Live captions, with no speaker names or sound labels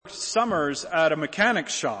summers at a mechanic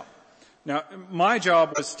shop. Now, my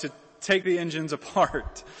job was to take the engines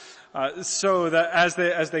apart, so that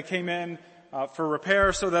as they came in for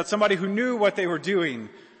repair, so that somebody who knew what they were doing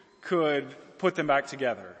could put them back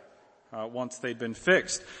together once they'd been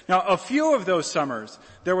fixed. Now, a few of those summers,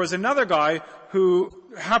 there was another guy who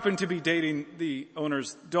happened to be dating the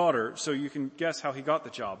owner's daughter, so you can guess how he got the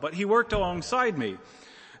job. But he worked alongside me.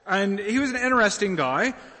 And he was an interesting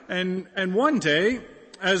guy. And one day,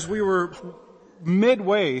 as we were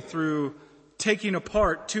midway through taking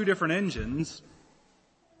apart two different engines,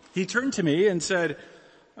 he turned to me and said,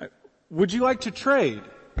 "Would you like to trade?"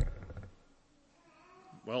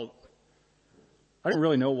 Well, I didn't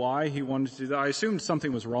really know why he wanted to do that. I assumed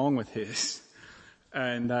something was wrong with his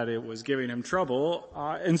and that it was giving him trouble.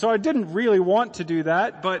 And so I didn't really want to do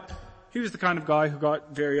that, but he was the kind of guy who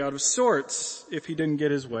got very out of sorts if he didn't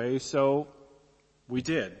get his way, so we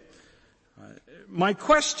did. My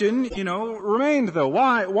question, remained though.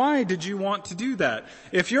 Why did you want to do that?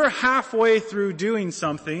 If you're halfway through doing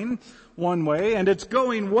something one way and it's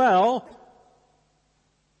going well,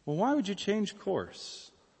 why would you change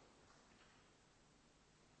course?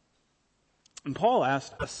 And Paul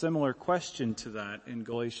asked a similar question to that in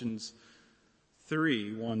Galatians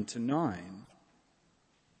 3, 1-9.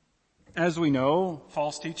 As we know,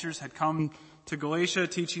 false teachers had come to Galatia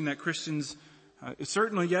teaching that Christians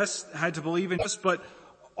certainly, yes, had to believe in this, but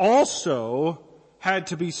also had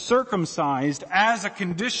to be circumcised as a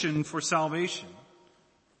condition for salvation.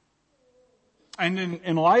 And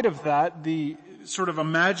in light of that, the sort of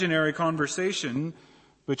imaginary conversation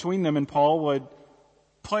between them and Paul would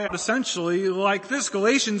play out essentially like this: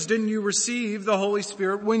 Galatians, didn't you receive the Holy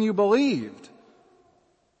Spirit when you believed?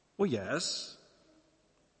 Well, yes.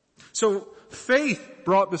 So faith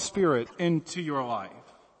brought the Spirit into your life.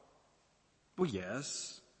 Well,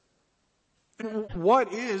 yes. And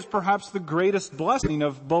what is perhaps the greatest blessing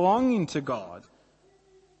of belonging to God?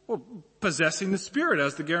 Well, possessing the Spirit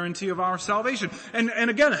as the guarantee of our salvation. And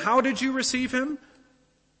again, how did you receive Him?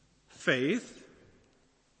 Faith.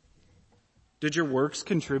 Did your works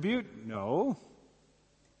contribute? No.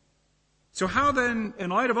 So how then,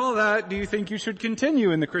 in light of all that, do you think you should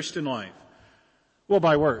continue in the Christian life? Well,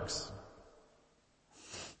 by works.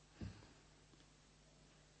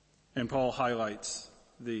 And Paul highlights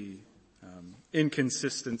the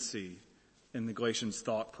inconsistency in the Galatians'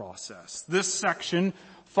 thought process. This section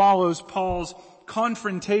follows Paul's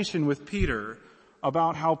confrontation with Peter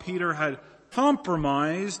about how Peter had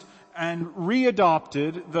compromised and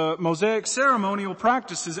readopted the Mosaic ceremonial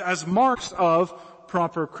practices as marks of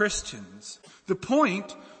proper Christians. The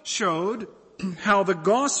point showed how the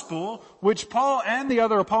gospel, which Paul and the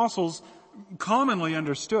other apostles commonly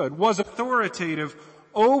understood, was authoritative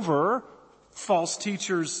over false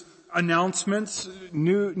teachers' announcements,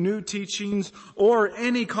 new teachings, or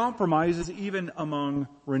any compromises even among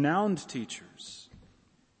renowned teachers.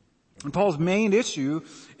 And Paul's main issue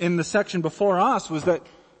in the section before us was that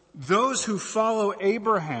those who follow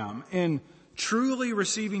Abraham in truly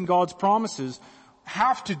receiving God's promises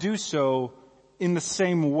have to do so in the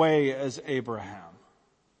same way as Abraham.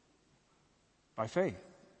 By faith.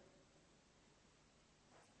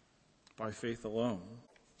 By faith alone.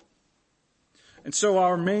 And so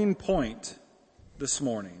our main point this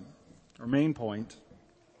morning,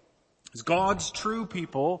 is God's true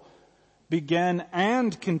people begin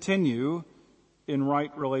and continue in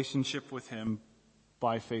right relationship with Him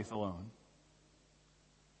by faith alone.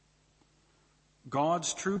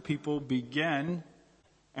 God's true people begin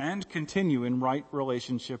and continue in right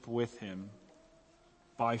relationship with Him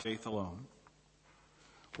by faith alone.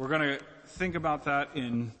 We're going to think about that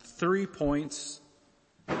in 3 points: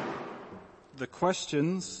 the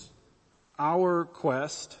questions, our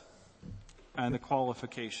quest, and the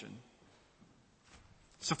qualification.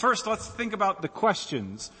 So first, let's think about the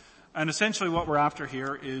questions. And essentially what we're after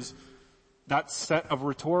here is that set of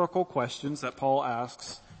rhetorical questions that Paul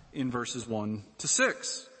asks in verses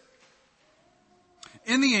 1-6.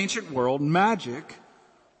 In the ancient world, magic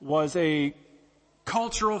was a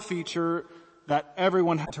cultural feature that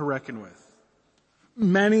everyone had to reckon with.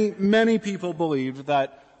 Many people believed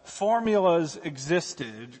that formulas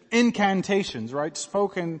existed, incantations, right?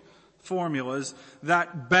 Spoken formulas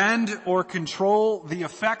that bend or control the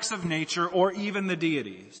effects of nature or even the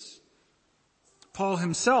deities. Paul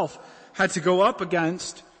himself had to go up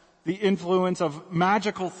against the influence of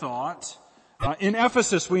magical thought in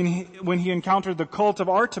Ephesus when he encountered the cult of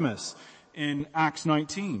Artemis in Acts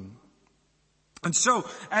 19. And so,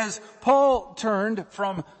 as Paul turned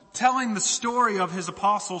from telling the story of his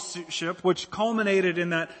apostleship, which culminated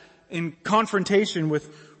in confrontation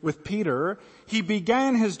with with Peter, he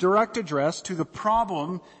began his direct address to the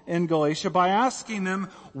problem in Galatia by asking them,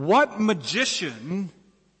 what magician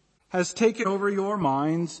has taken over your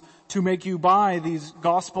minds to make you buy these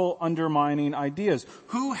gospel-undermining ideas?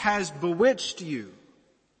 Who has bewitched you?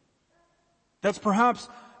 That's perhaps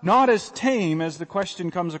not as tame as the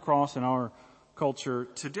question comes across in our culture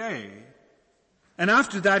today. And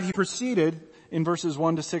after that, he proceeded in verses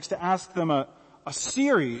 1 to 6 to ask them a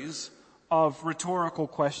series of rhetorical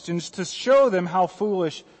questions to show them how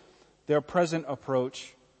foolish their present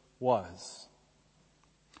approach was.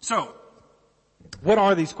 So, what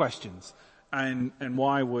are these questions? And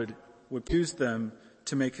why would use them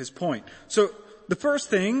to make his point? So, the first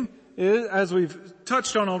thing is, as we've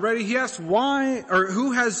touched on already, he asks why, or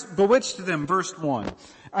who has bewitched them, verse 1.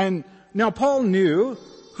 And now Paul knew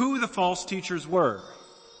who the false teachers were.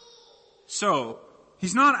 So,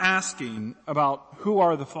 he's not asking about who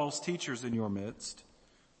are the false teachers in your midst.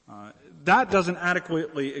 That doesn't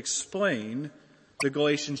adequately explain the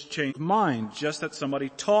Galatians' change of mind, just that somebody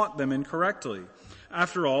taught them incorrectly.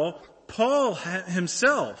 After all, Paul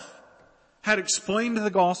himself had explained the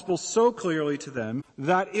gospel so clearly to them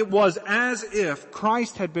that it was as if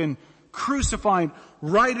Christ had been crucified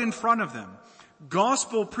right in front of them.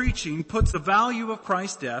 Gospel preaching puts the value of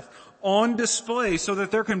Christ's death on display so that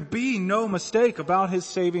there can be no mistake about his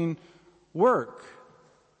saving work.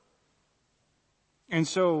 And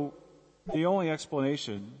so, the only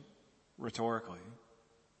explanation, rhetorically,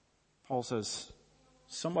 Paul says,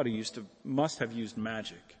 somebody must have used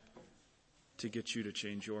magic to get you to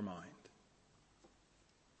change your mind.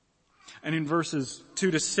 And in verses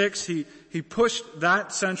 2 to 6, he pushed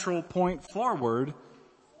that central point forward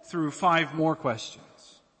through 5 more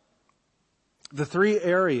questions. The 3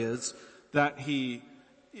 areas that he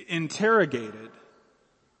interrogated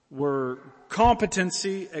were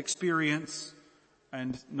competency, experience,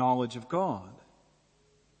 and knowledge of God.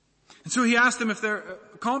 And so he asked them if they're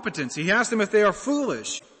competency. He asked them if they are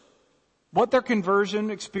foolish, what their conversion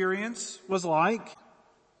experience was like,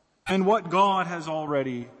 and what God has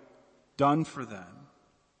already done for them.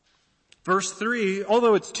 Verse 3,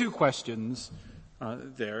 although it's 2 questions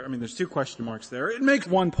there's 2 question marks there. It makes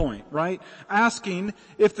one point, right? Asking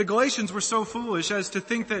if the Galatians were so foolish as to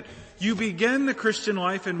think that you begin the Christian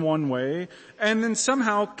life in one way and then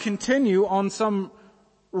somehow continue on some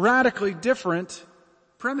radically different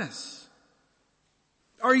premise.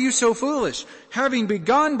 Are you so foolish? Having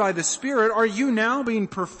begun by the Spirit, are you now being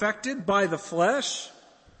perfected by the flesh?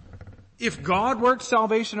 If God worked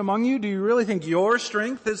salvation among you, do you really think your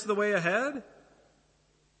strength is the way ahead?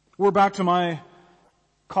 We're back to my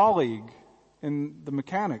colleague in the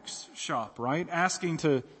mechanics shop, right? Asking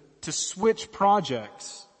to switch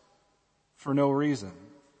projects for no reason.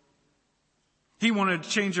 He wanted a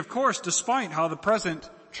change of course despite how the present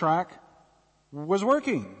track was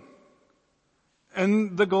working.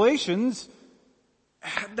 And the Galatians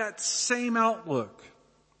had that same outlook.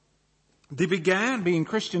 They began being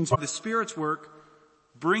Christians by the Spirit's work,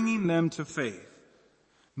 bringing them to faith.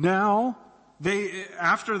 Now,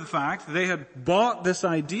 after the fact, they had bought this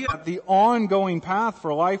idea that the ongoing path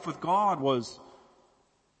for life with God was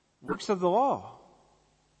works of the law.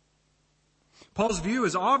 Paul's view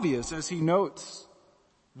is obvious as he notes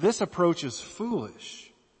this approach is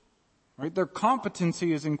foolish. Right? Their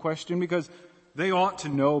competency is in question because they ought to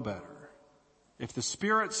know better. If the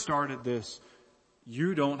Spirit started this,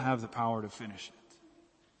 you don't have the power to finish it.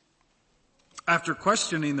 After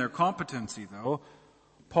questioning their competency, though,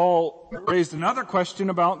 Paul raised another question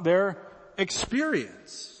about their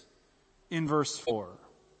experience in verse 4.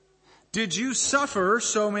 Did you suffer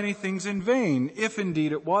so many things in vain, if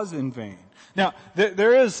indeed it was in vain? Now,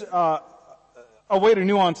 there is a way to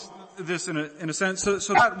nuance this in a sense. So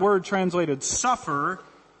that word translated suffer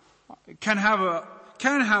can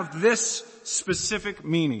have this specific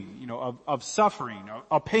meaning, of suffering,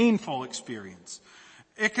 a painful experience.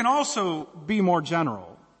 It can also be more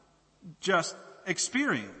general, just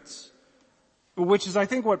experience, which is, I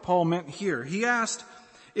think, what Paul meant here. He asked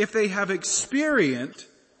if they have experienced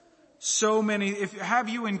so many, have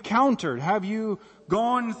you encountered, have you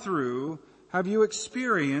gone through, have you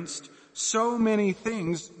experienced so many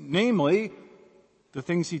things, namely the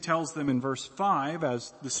things he tells them in verse 5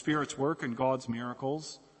 as the Spirit's work and God's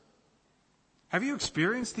miracles. Have you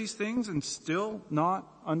experienced these things and still not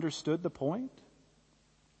understood the point?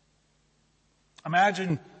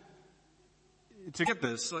 Imagine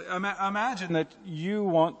that you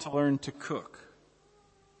want to learn to cook.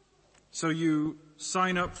 So you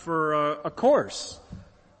sign up for a course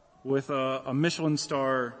with a Michelin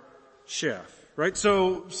star chef, right?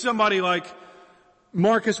 So somebody like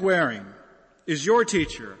Marcus Waring is your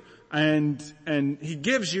teacher, and he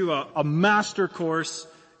gives you a master course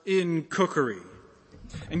in cookery.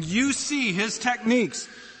 And you see his techniques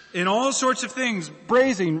in all sorts of things,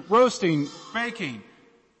 braising, roasting, baking.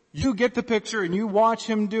 You get the picture and you watch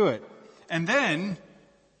him do it. And then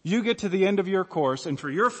you get to the end of your course, and for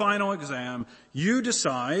your final exam, you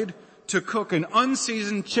decide to cook an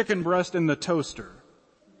unseasoned chicken breast in the toaster.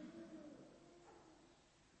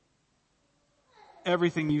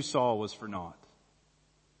 Everything you saw was for naught.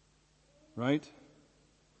 Right?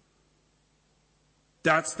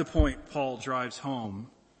 That's the point Paul drives home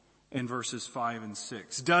in verses 5 and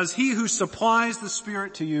 6. Does he who supplies the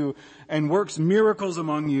Spirit to you and works miracles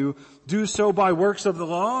among you do so by works of the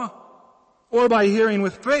law or by hearing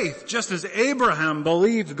with faith, just as Abraham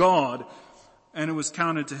believed God and it was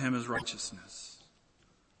counted to him as righteousness?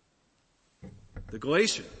 The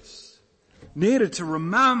Galatians needed to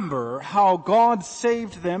remember how God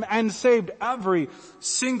saved them and saved every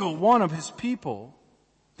single one of his people.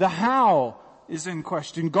 The how is in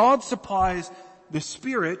question. God supplies the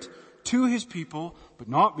Spirit to his people, but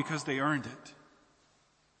not because they earned it.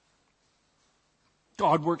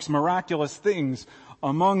 God works miraculous things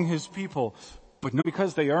among his people, but not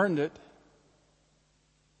because they earned it.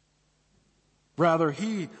 Rather,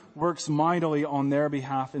 he works mightily on their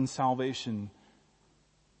behalf in salvation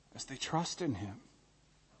as they trust in him.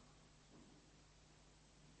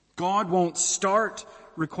 God won't start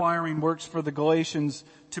requiring works for the Galatians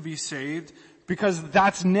to be saved because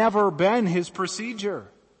that's never been his procedure.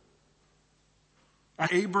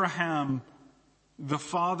 Abraham, the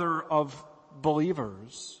father of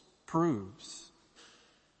believers, proves.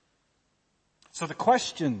 So the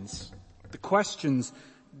questions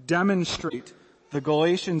demonstrate the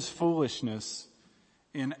Galatians' foolishness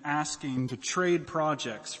in asking to trade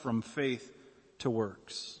projects from faith to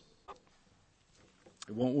works.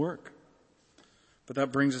 It won't work. But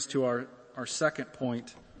that brings us to our second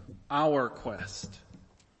point, our quest.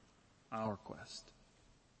 Our quest.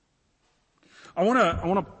 I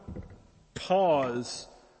want to pause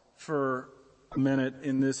for a minute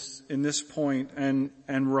in this point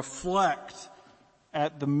and reflect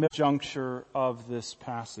at the mid-juncture of this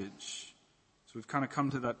passage. So we've kind of come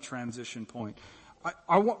to that transition point.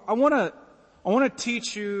 I want to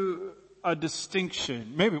teach you a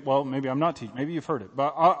distinction. Maybe I'm not teaching. Maybe you've heard it,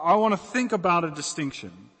 but I want to think about a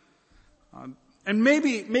distinction. And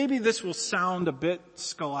maybe this will sound a bit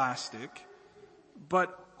scholastic,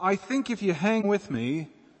 but I think if you hang with me,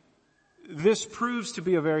 this proves to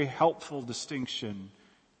be a very helpful distinction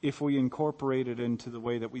if we incorporate it into the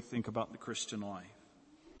way that we think about the Christian life.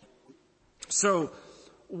 So,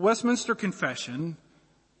 Westminster Confession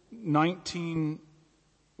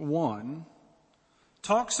 19:1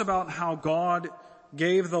 talks about how God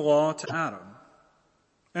gave the law to Adam.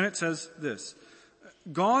 And it says this: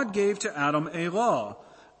 God gave to Adam a law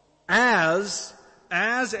as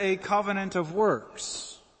a covenant of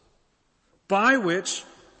works, by which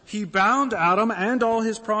he bound Adam and all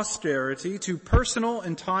his posterity to personal,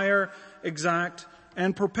 entire, exact,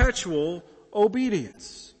 and perpetual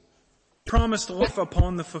obedience, promised life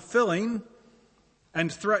upon the fulfilling,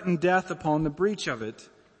 and threatened death upon the breach of it,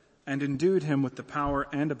 and endued him with the power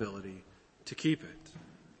and ability to keep it.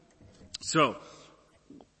 So,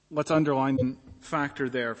 let's underline the factor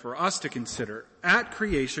there for us to consider. At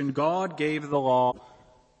creation, God gave the law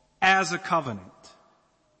as a covenant.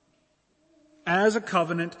 As a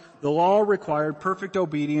covenant, the law required perfect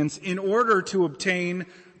obedience in order to obtain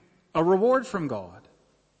a reward from God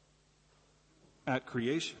at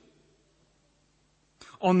creation.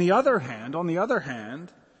 On the other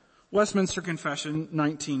hand, Westminster Confession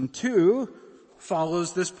 19:2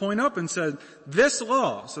 follows this point up and said, this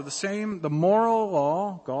law, so the moral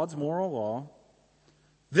law, God's moral law,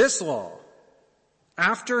 this law,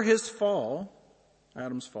 after his fall,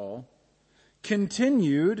 Adam's fall,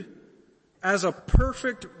 continued as a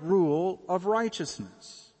perfect rule of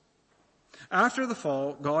righteousness. After the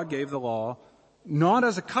fall, God gave the law not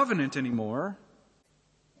as a covenant anymore,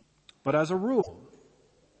 but as a rule.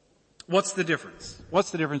 What's the difference? What's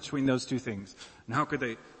the difference between those two things? And how could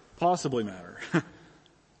they possibly matter?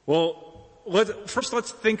 Well,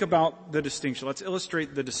 let's think about the distinction. Let's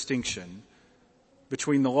illustrate the distinction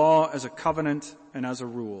between the law as a covenant and as a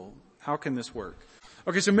rule. How can this work?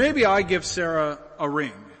 Okay, so maybe I give Sarah a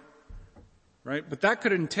ring, right? But that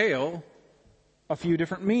could entail a few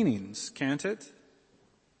different meanings, can't it?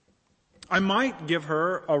 I might give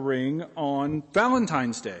her a ring on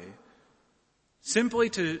Valentine's Day, simply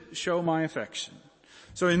to show my affection.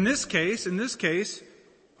 So in this case,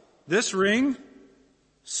 this ring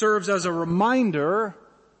serves as a reminder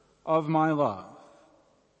of my love.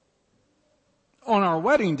 On our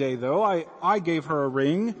wedding day, though, I gave her a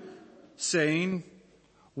ring saying,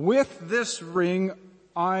 "With this ring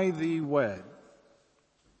I thee wed."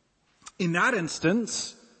 In that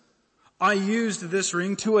instance, I used this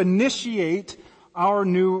ring to initiate our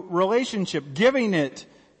new relationship, giving it,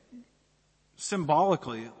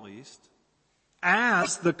 symbolically at least,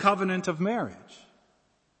 as the covenant of marriage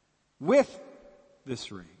with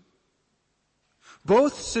this ring.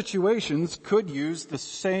 Both situations could use the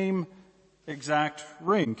same exact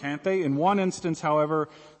ring, can't they? In one instance, however,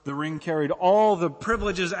 the ring carried all the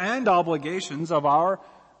privileges and obligations of our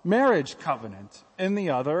marriage covenant. In the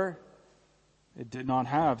other, it did not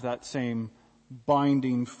have that same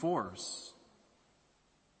binding force.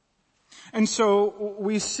 And so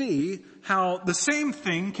we see how the same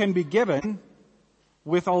thing can be given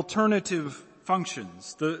with alternative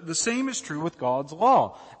functions. The same is true with God's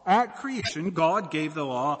law. At creation, God gave the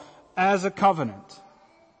law as a covenant.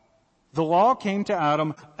 The law came to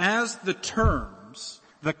Adam as the terms,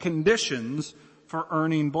 the conditions for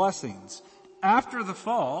earning blessings. After the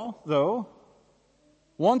fall, though,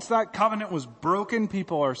 once that covenant was broken,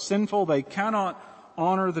 people are sinful, they cannot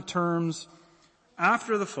honor the terms.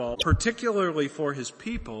 After the fall, particularly for his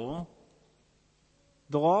people,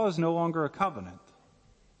 the law is no longer a covenant,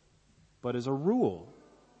 but is a rule.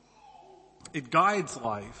 It guides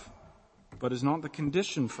life, but is not the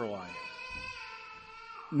condition for life.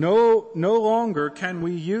 No longer can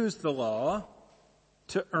we use the law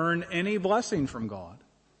to earn any blessing from God.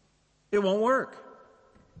 It won't work.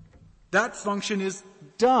 That function is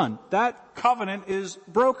done. That covenant is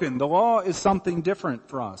broken. The law is something different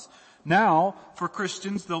for us. Now, for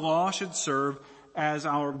Christians, the law should serve as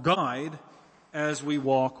our guide as we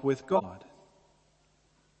walk with God.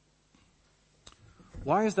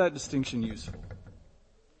 Why is that distinction useful?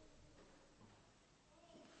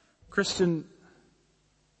 Christian,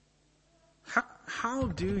 how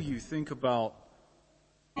do you think about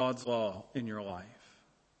God's law in your life?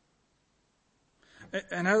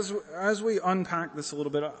 And as we unpack this a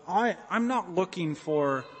little bit, I'm not looking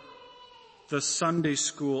for the Sunday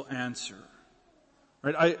school answer.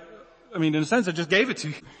 Right? I mean, in a sense, I just gave it to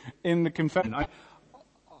you in the confession.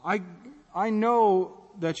 I know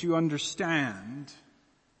that you understand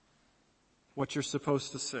what you're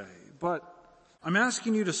supposed to say, but I'm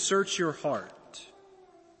asking you to search your heart.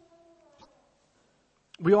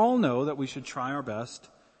 We all know that we should try our best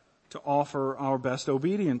to offer our best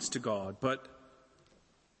obedience to God, but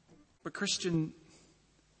Christian,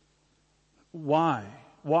 why?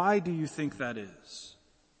 Why do you think that is?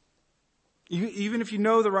 Even if you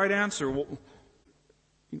know the right answer,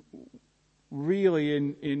 really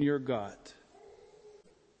in your gut,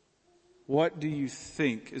 what do you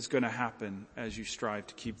think is going to happen as you strive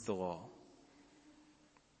to keep the law?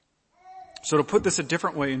 So to put this a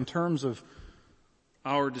different way in terms of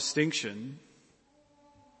our distinction,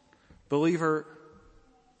 believer,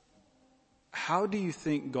 how do you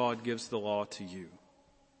think God gives the law to you?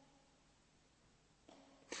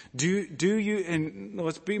 Do you, and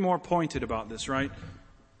let's be more pointed about this, right?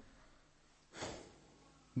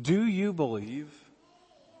 Do you believe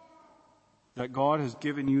that God has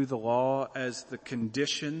given you the law as the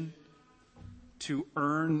condition to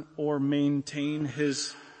earn or maintain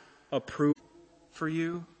His approval for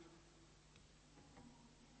you?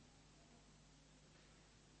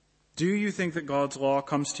 Do you think that God's law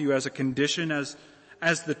comes to you as a condition, as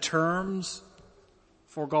the terms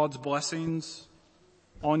for God's blessings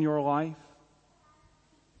on your life?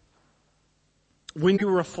 When you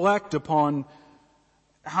reflect upon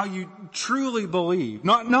how you truly believe,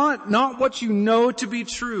 not what you know to be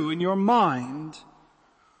true in your mind,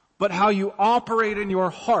 but how you operate in your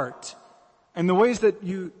heart and the ways that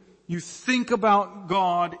you think about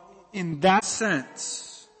God in that sense,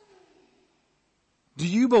 do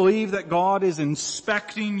you believe that God is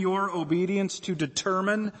inspecting your obedience to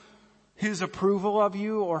determine His approval of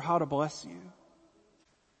you or how to bless you?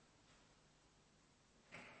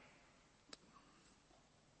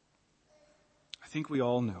 I think we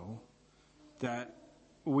all know that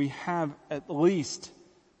we have at least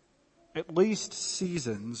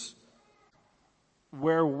seasons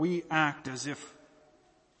where we act as if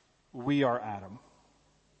we are Adam.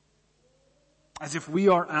 As if we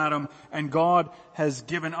are Adam and God has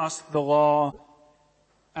given us the law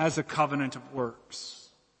as a covenant of works.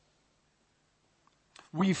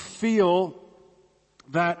 We feel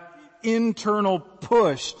that internal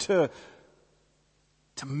push to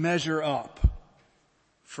measure up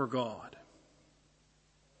for God.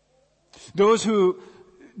 Those who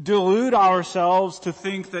delude ourselves to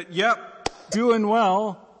think that, yep, doing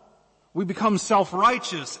well, we become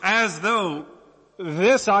self-righteous as though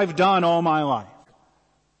this I've done all my life.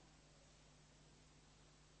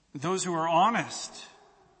 Those who are honest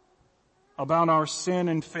about our sin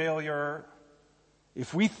and failure,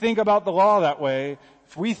 if we think about the law that way,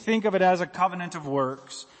 if we think of it as a covenant of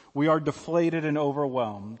works, we are deflated and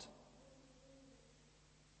overwhelmed.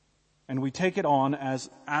 And we take it on as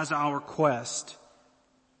our quest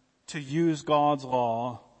to use God's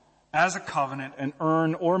law as a covenant and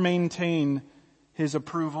earn or maintain His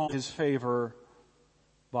approval, His favor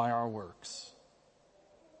by our works.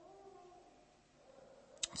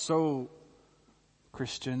 So,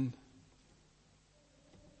 Christian,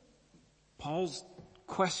 Paul's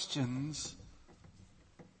questions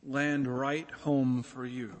land right home for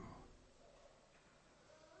you.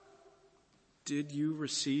 Did you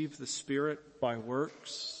receive the Spirit by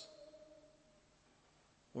works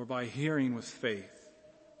or by hearing with faith?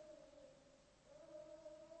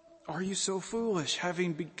 Are you so foolish,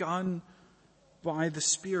 having begun by the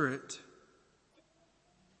Spirit?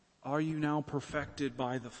 Are you now perfected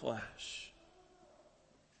by the flesh?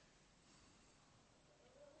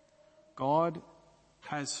 God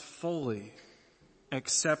has fully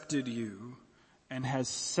accepted you and has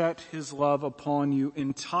set His love upon you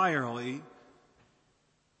entirely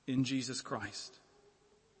in Jesus Christ.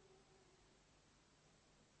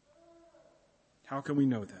 How can we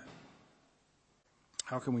know that?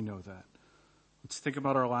 How can we know that? Let's think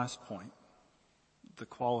about our last point, the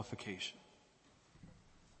qualification.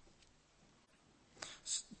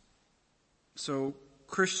 So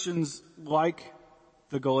Christians, like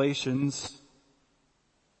the Galatians,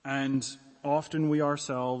 and often we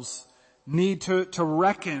ourselves, need to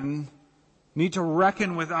reckon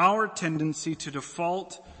with our tendency to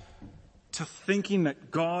default to thinking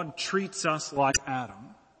that God treats us like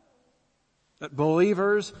Adam. That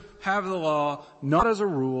believers have the law not as a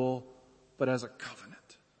rule, but as a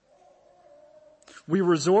covenant. We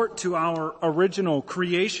resort to our original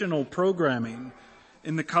creational programming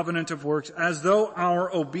in the covenant of works as though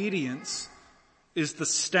our obedience is the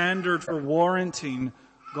standard for warranting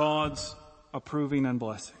God's approving and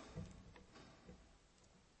blessing.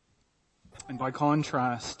 And by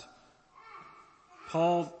contrast,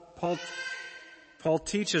 Paul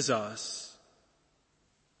teaches us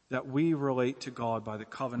that we relate to God by the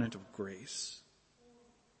covenant of grace.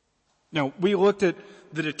 Now, we looked at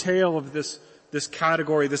the detail of this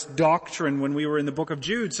category, this doctrine, when we were in the book of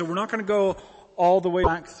Jude, so we're not going to go all the way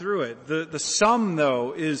back through it. The sum,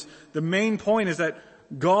 though, is the main point is that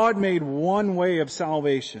God made one way of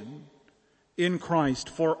salvation in Christ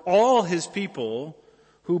for all His people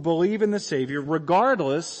who believe in the Savior,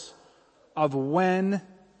 regardless of when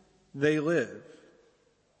they live.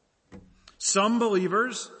 Some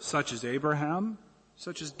believers, such as Abraham,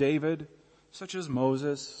 such as David, such as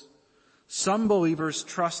Moses, some believers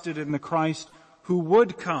trusted in the Christ who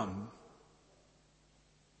would come.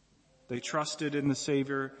 They trusted in the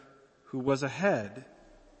Savior who was ahead.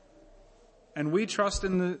 And we trust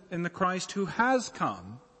in the Christ who has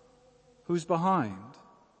come, who's behind.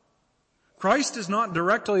 Christ is not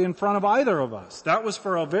directly in front of either of us. That was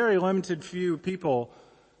for a very limited few people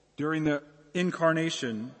during the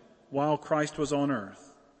incarnation while Christ was on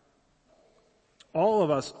earth. All of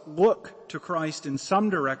us look to Christ in some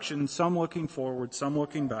direction, some looking forward, some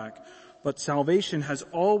looking back, but salvation has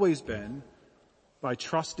always been by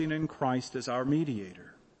trusting in Christ as our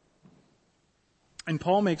mediator. And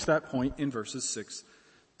Paul makes that point in verses 6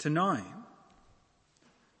 to 9.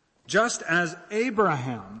 Just as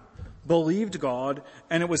Abraham believed God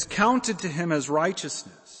and it was counted to him as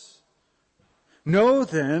righteousness. Know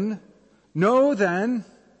then,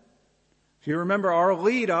 if you remember our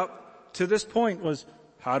lead up to this point was,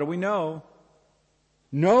 how do we know?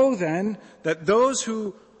 Know then that those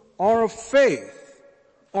who are of faith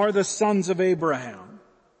are the sons of Abraham.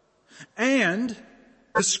 And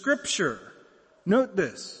the Scripture, note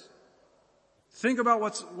this. Think about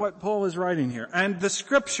what Paul is writing here. And the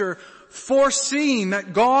Scripture, foreseeing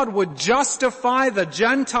that God would justify the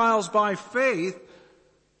Gentiles by faith,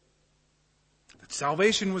 that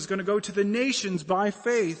salvation was going to go to the nations by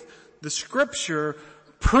faith, the Scripture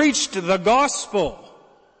preached the gospel.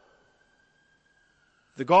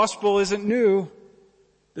 The gospel isn't new.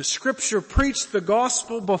 The Scripture preached the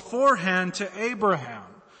gospel beforehand to Abraham,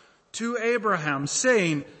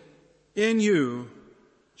 saying, in you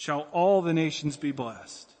shall all the nations be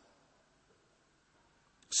blessed.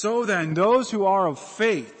 So then, those who are of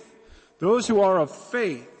faith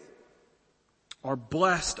are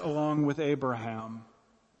blessed along with Abraham,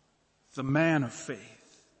 the man of faith.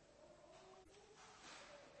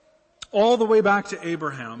 All the way back to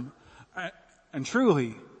Abraham, and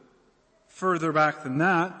truly, further back than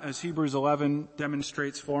that, as Hebrews 11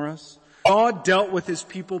 demonstrates for us. God dealt with his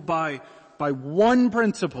people by one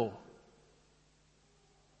principle.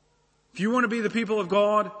 If you want to be the people of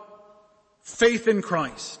God, faith in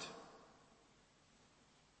Christ.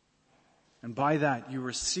 And by that you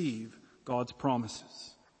receive God's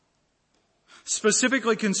promises.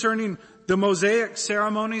 Specifically concerning the Mosaic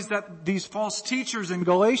ceremonies that these false teachers in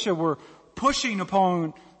Galatia were pushing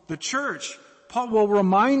upon the church, Paul will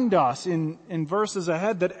remind us in verses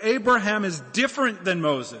ahead that Abraham is different than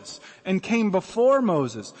Moses and came before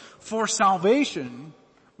Moses. For salvation,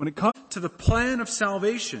 when it comes to the plan of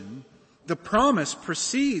salvation, the promise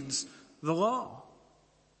precedes the law.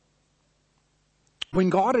 When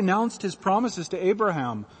God announced his promises to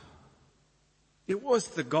Abraham, it was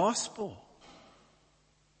the gospel.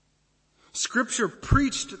 Scripture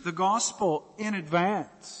preached the gospel in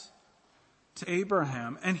advance to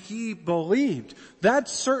Abraham, and he believed. That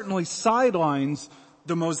certainly sidelines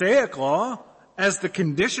the Mosaic law as the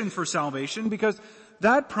condition for salvation, because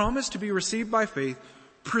that promise to be received by faith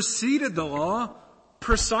preceded the law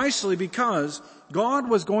precisely because God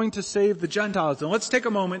was going to save the Gentiles. And let's take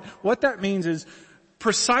a moment. What that means is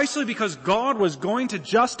precisely because God was going to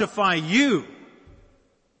justify you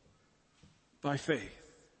by faith.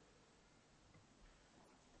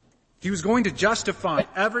 He was going to justify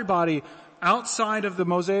everybody outside of the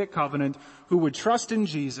Mosaic covenant who would trust in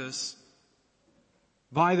Jesus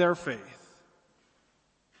by their faith.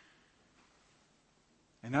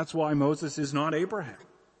 And that's why Moses is not Abraham.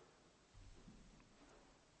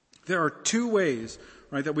 There are two ways,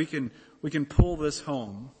 right, that we can pull this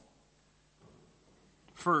home.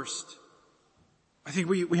 First, I think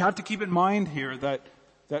we have to keep in mind here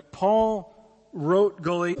that Paul wrote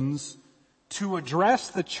Galatians to address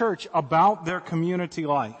the church about their community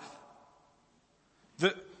life.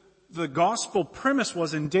 The gospel premise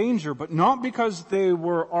was in danger, but not because they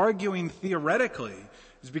were arguing theoretically.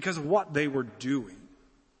 It's because of what they were doing.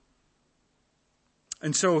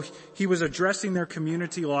 And so he was addressing their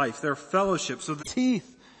community life, their fellowship. So the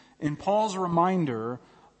teeth in Paul's reminder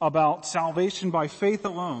about salvation by faith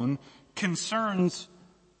alone concerns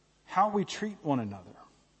how we treat one another.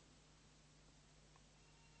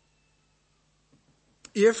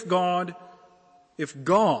 If God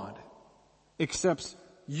accepts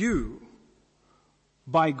you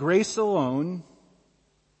by grace alone,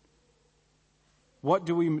 what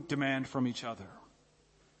do we demand from each other?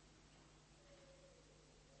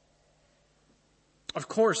 Of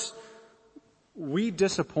course, we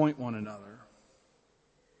disappoint one another.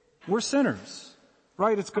 We're sinners,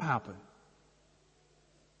 right? It's going to happen.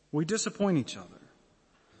 We disappoint each other.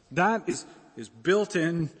 That is built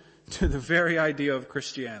in to the very idea of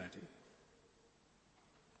Christianity.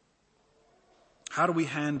 How do we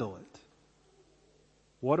handle it?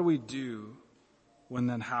 What do we do when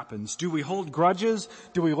that happens? Do we hold grudges?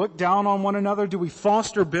 Do we look down on one another? Do we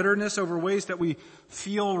foster bitterness over ways that we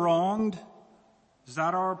feel wronged? Is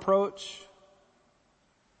that our approach?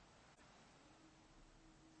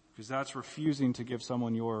 Because that's refusing to give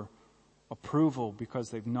someone your approval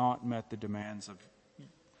because they've not met the demands of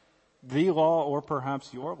the law or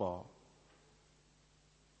perhaps your law.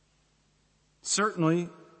 Certainly,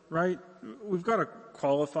 right, we've got to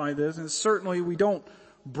qualify this, and certainly we don't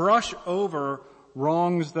brush over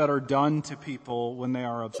wrongs that are done to people when they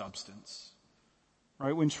are of substance.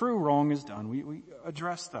 Right? When true wrong is done, we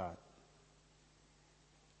address that.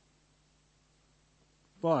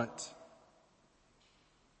 But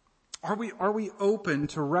are we open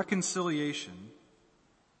to reconciliation?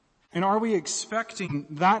 And are we expecting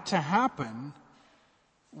that to happen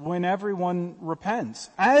when everyone repents?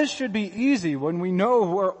 As should be easy when we know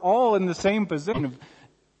we're all in the same position of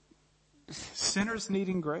sinners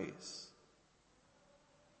needing grace.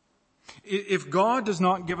 If God does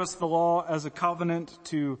not give us the law as a covenant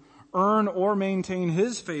to earn or maintain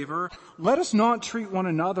his favor, let us not treat one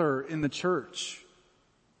another in the church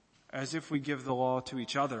as if we give the law to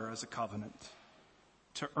each other as a covenant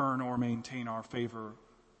to earn or maintain our favor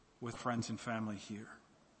with friends and family here.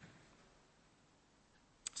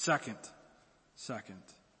 Second,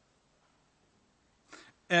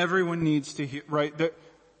 everyone needs to hear, right?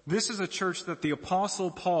 This is a church that the Apostle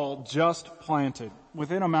Paul just planted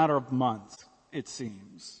within a matter of months, it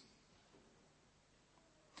seems.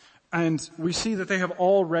 And we see that they have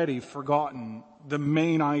already forgotten the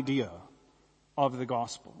main idea of the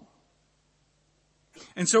gospel.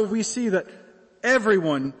 And so we see that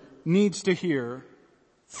everyone needs to hear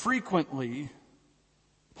frequently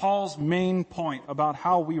Paul's main point about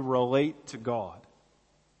how we relate to God.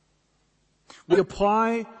 We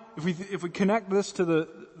apply if we connect this to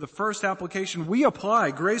the first application, we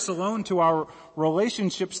apply grace alone to our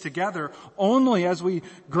relationships together only as we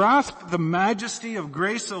grasp the majesty of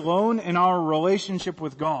grace alone in our relationship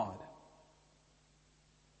with God.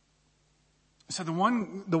 So the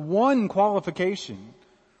one qualification,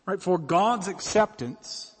 right, for God's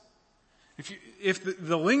acceptance, if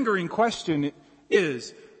the lingering question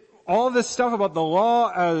is all this stuff about the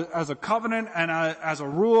law as a covenant and as a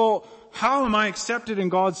rule, how am I accepted in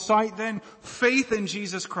God's sight then? Faith in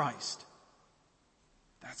Jesus Christ.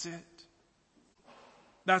 That's it.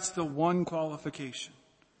 That's the one qualification.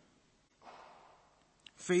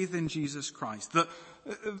 Faith in Jesus Christ.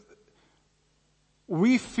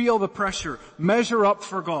 We feel the pressure, measure up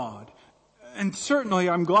for God. And certainly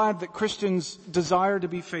I'm glad that Christians desire to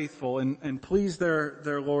be faithful and please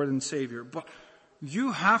their Lord and Savior. But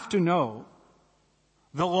you have to know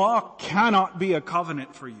the law cannot be a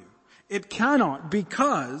covenant for you. It cannot,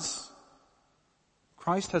 because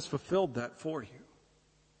Christ has fulfilled that for you.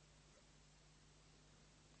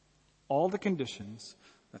 All the conditions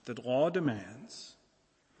that the law demands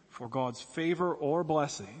for God's favor or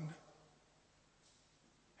blessing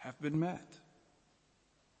have been met.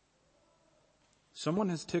 Someone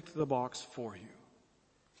has ticked the box for you.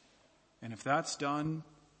 And if that's done,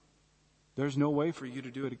 there's no way for you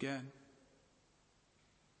to do it again.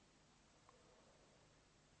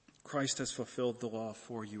 Christ has fulfilled the law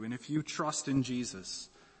for you. And if you trust in Jesus,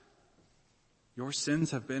 your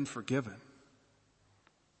sins have been forgiven.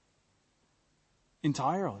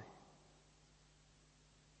 Entirely.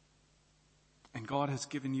 And God has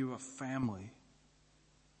given you a family.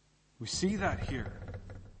 We see that here.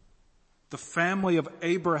 The family of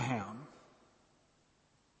Abraham.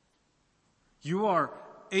 You are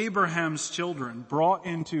Abraham's children brought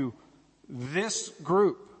into this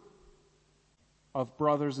group of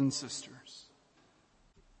brothers and sisters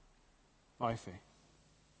by faith.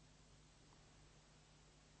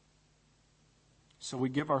 So we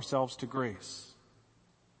give ourselves to grace.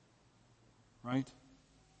 Right?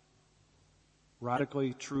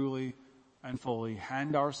 Radically, truly, and fully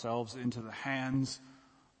hand ourselves into the hands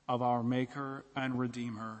of our Maker and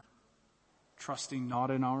Redeemer, trusting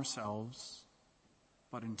not in ourselves,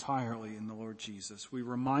 but entirely in the Lord Jesus. We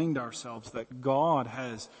remind ourselves that God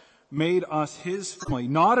has made us His family,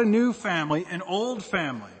 not a new family, an old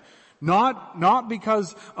family. Not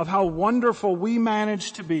because of how wonderful we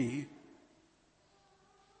manage to be,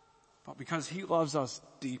 but because He loves us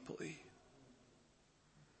deeply.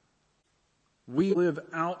 We live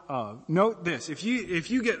out of. Note this, if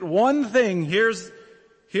you get one thing, here's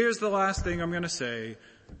the last thing I'm going to say.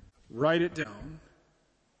 Write it down.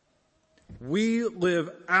 We live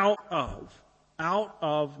out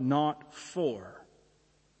of, not for,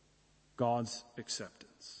 God's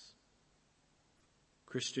acceptance.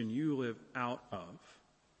 Christian, you live out of,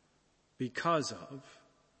 because of,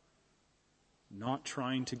 not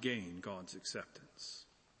trying to gain God's acceptance.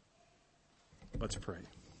 Let's pray.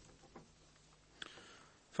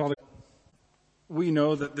 Father, we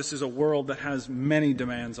know that this is a world that has many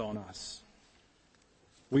demands on us.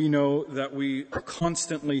 We know that we are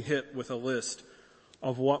constantly hit with a list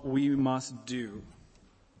of what we must do.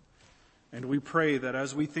 And we pray that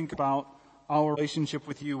as we think about our relationship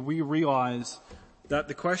with you, we realize that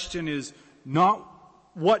the question is not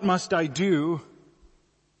what must I do,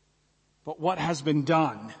 but what has been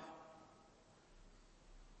done.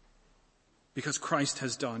 Because Christ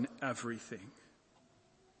has done everything.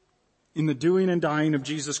 In the doing and dying of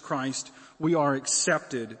Jesus Christ, we are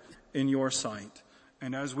accepted in your sight.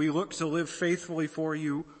 And as we look to live faithfully for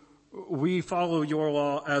you, we follow your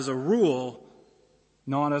law as a rule,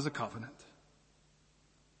 not as a covenant.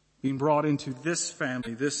 Being brought into this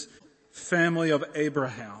family of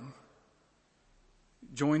Abraham,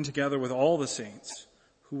 joined together with all the saints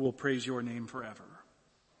who will praise your name forever.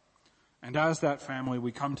 And as that family,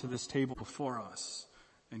 we come to this table before us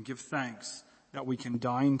and give thanks that we can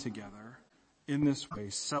dine together in this way,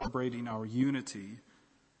 celebrating our unity,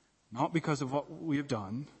 not because of what we have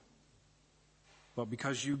done, but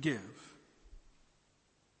because you gave.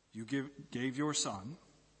 You gave your Son,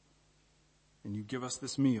 and you give us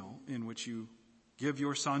this meal in which you give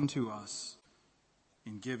your Son to us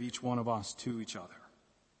and give each one of us to each other.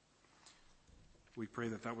 We pray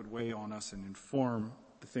that that would weigh on us and inform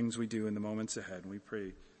the things we do in the moments ahead. And we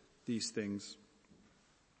pray these things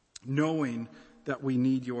knowing that we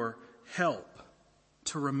need your help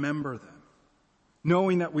to remember them.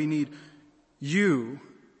 Knowing that we need you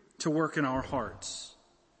to work in our hearts.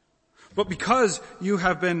 But because you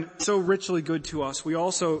have been so richly good to us, we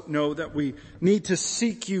also know that we need to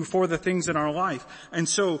seek you for the things in our life. And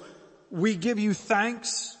so we give you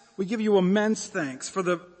thanks We give you immense thanks for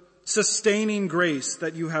the sustaining grace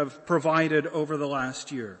that you have provided over the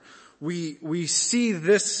last year. We see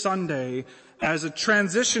this Sunday as a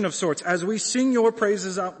transition of sorts. As we sing your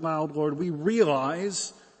praises out loud, Lord, we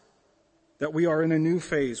realize that we are in a new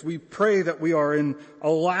phase. We pray that we are in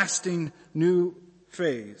a lasting new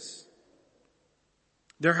phase.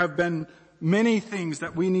 There have been many things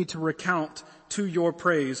that we need to recount to your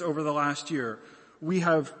praise over the last year. We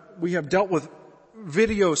have dealt with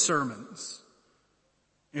video sermons,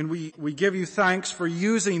 and we give you thanks for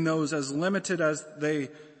using those as limited as they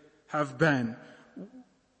have been.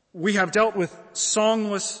 We have dealt with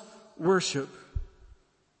songless worship,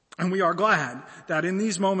 and we are glad that in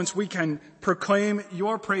these moments we can proclaim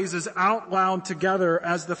your praises out loud together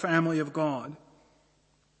as the family of God.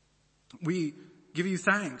 We give you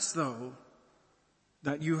thanks, though,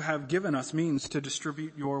 that you have given us means to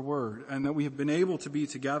distribute your word, and that we have been able to be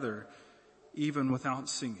together even without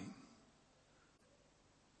singing.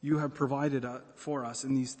 You have provided for us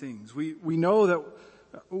in these things. We know that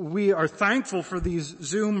we are thankful for these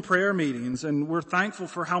Zoom prayer meetings, and we're thankful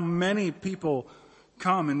for how many people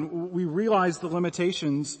come, and we realize the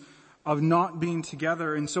limitations of not being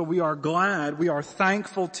together, and so we are glad, we are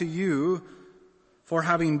thankful to you for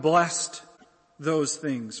having blessed those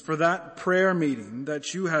things, for that prayer meeting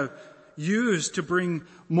that you have used to bring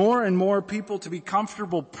more and more people to be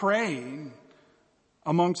comfortable praying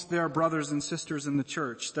amongst their brothers and sisters in the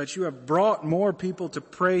church, that you have brought more people to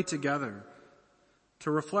pray together, to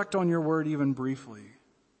reflect on your word even briefly.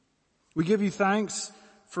 We give you thanks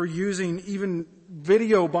for using even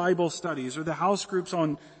video Bible studies or the house groups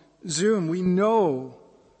on Zoom. We know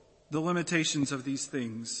the limitations of these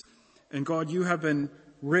things. And God, you have been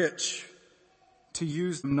rich to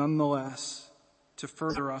use them nonetheless to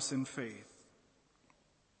further us in faith.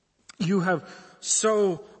 You have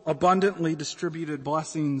so abundantly distributed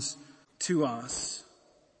blessings to us.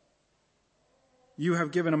 You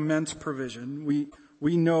have given immense provision.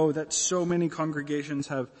 We know that so many congregations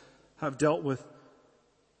have dealt with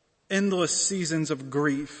endless seasons of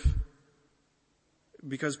grief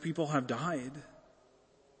because people have died,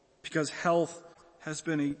 because health has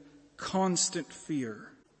been a constant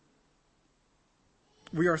fear.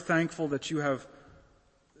 We are thankful that you have,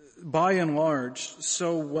 by and large,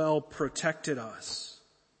 so well protected us.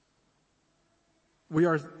 We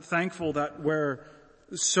are thankful that where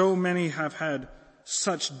so many have had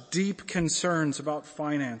such deep concerns about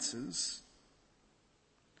finances,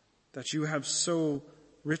 that you have so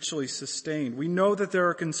richly sustained. We know that there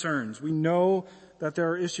are concerns. We know that there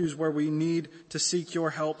are issues where we need to seek your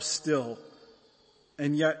help still.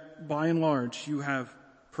 And yet, by and large, you have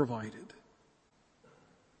provided.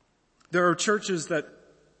 There are churches that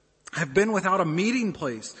have been without a meeting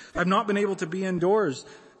place, have not been able to be indoors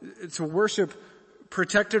to worship,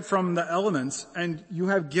 protected from the elements, and you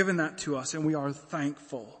have given that to us, and we are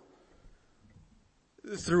thankful.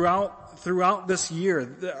 Throughout this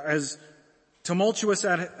year, as tumultuous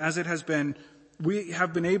as it has been, we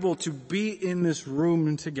have been able to be in this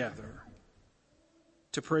room together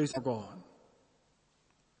to praise God.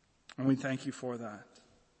 And we thank you for that.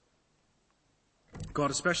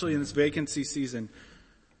 God, especially in this vacancy season,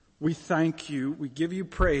 we thank you, we give you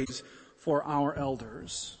praise for our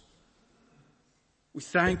elders. We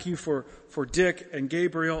thank you for Dick and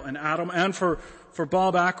Gabriel and Adam and for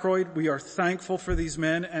Bob Ackroyd. We are thankful for these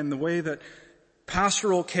men and the way that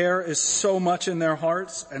pastoral care is so much in their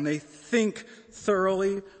hearts and they think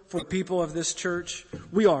thoroughly for the people of this church.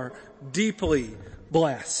 We are deeply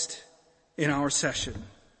blessed in our session.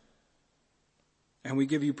 And we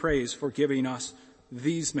give you praise for giving us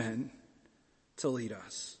these men to lead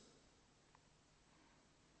us.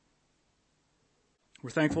 We're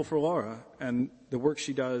thankful for Laura and the work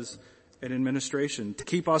she does in administration to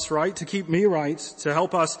keep us right, to keep me right, to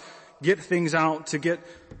help us get things out, to get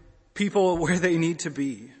people where they need to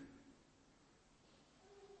be.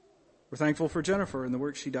 We're thankful for Jennifer and the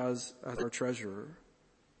work she does as our treasurer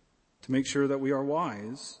to make sure that we are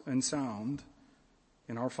wise and sound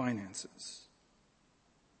in our finances.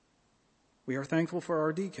 We are thankful for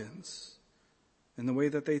our deacons and the way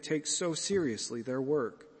that they take so seriously their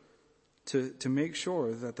work to make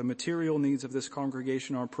sure that the material needs of this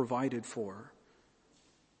congregation are provided for.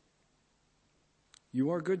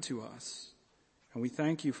 You are good to us, and we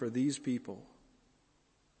thank you for these people.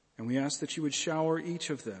 And we ask that you would shower each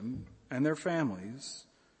of them and their families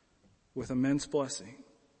with immense blessing.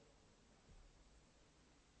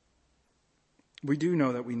 We do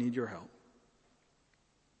know that we need your help.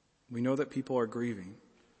 We know that people are grieving.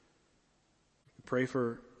 We pray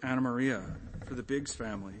for Anna Maria, for the Biggs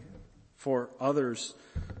family, for others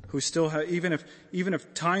who still have, even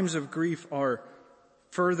if times of grief are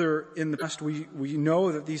further in the past, we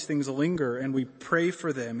know that these things linger, and we pray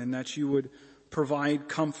for them and that you would provide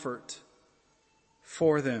comfort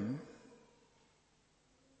for them,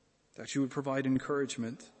 that you would provide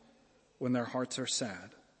encouragement when their hearts are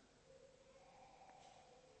sad.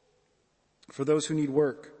 For those who need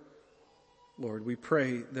work, Lord, we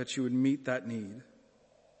pray that you would meet that need,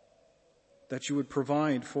 that you would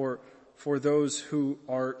provide for those who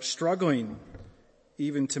are struggling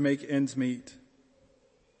even to make ends meet.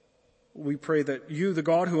 We pray that you, the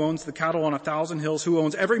God who owns the cattle on 1,000 hills, who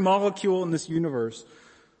owns every molecule in this universe,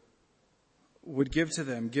 would give to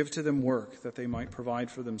them work that they might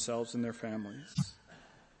provide for themselves and their families.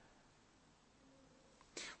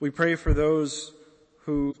 We pray for those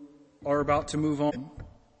who are about to move on.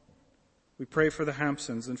 We pray for the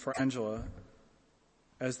Hampsons and for Angela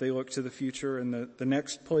as they look to the future and the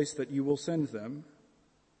next place that you will send them.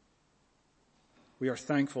 We are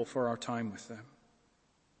thankful for our time with them.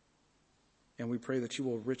 And we pray that you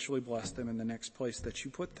will richly bless them in the next place that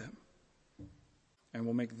you put them. And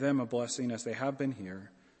will make them a blessing as they have been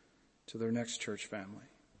here to their next church family.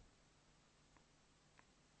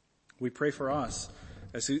 We pray for us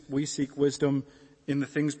as we seek wisdom in the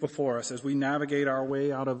things before us, as we navigate our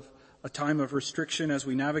way out of a time of restriction, as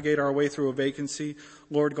we navigate our way through a vacancy.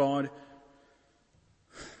 Lord God,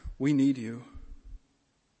 we need you.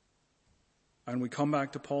 And we come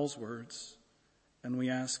back to Paul's words, and we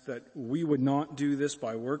ask that we would not do this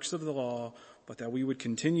by works of the law, but that we would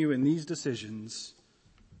continue in these decisions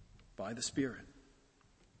by the Spirit.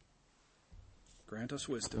 Grant us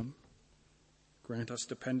wisdom. Grant us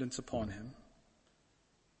dependence upon him.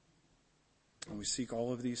 And we seek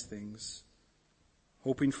all of these things,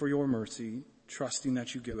 hoping for your mercy, trusting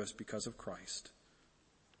that you give us because of Christ.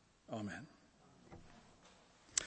 Amen.